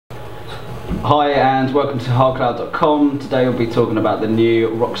Hi and welcome to hardcloud.com. Today we'll be talking about the new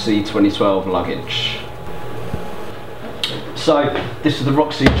Roxy 2012 luggage. So this is the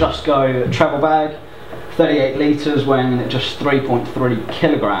Roxy Just Go travel bag, 38 litres, weighing in at just 3.3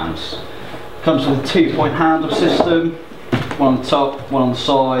 kilograms. Comes with a 2-point handle system, one on the top, one on the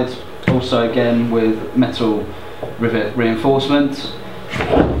side, also again with metal rivet reinforcement.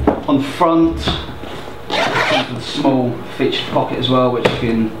 On the front, comes with a small featured pocket as well, which you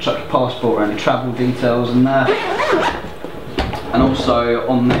can chuck your passport or any travel details in there. And also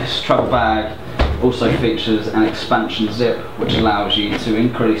on this travel bag also features an expansion zip, which allows you to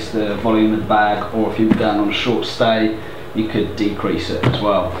increase the volume of the bag, or if you were going on a short stay you could decrease it as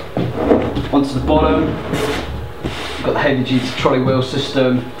well. Onto the bottom, you've got the heavy duty trolley wheel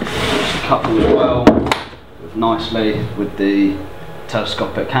system, which is coupled as well nicely with the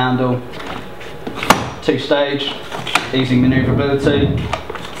telescopic handle. 2-stage, easy manoeuvrability.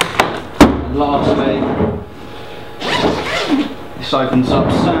 And lastly, this opens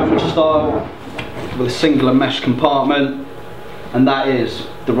up sandwich style with a singular mesh compartment, and that is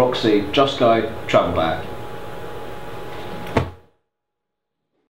the Roxy Just Go travel bag.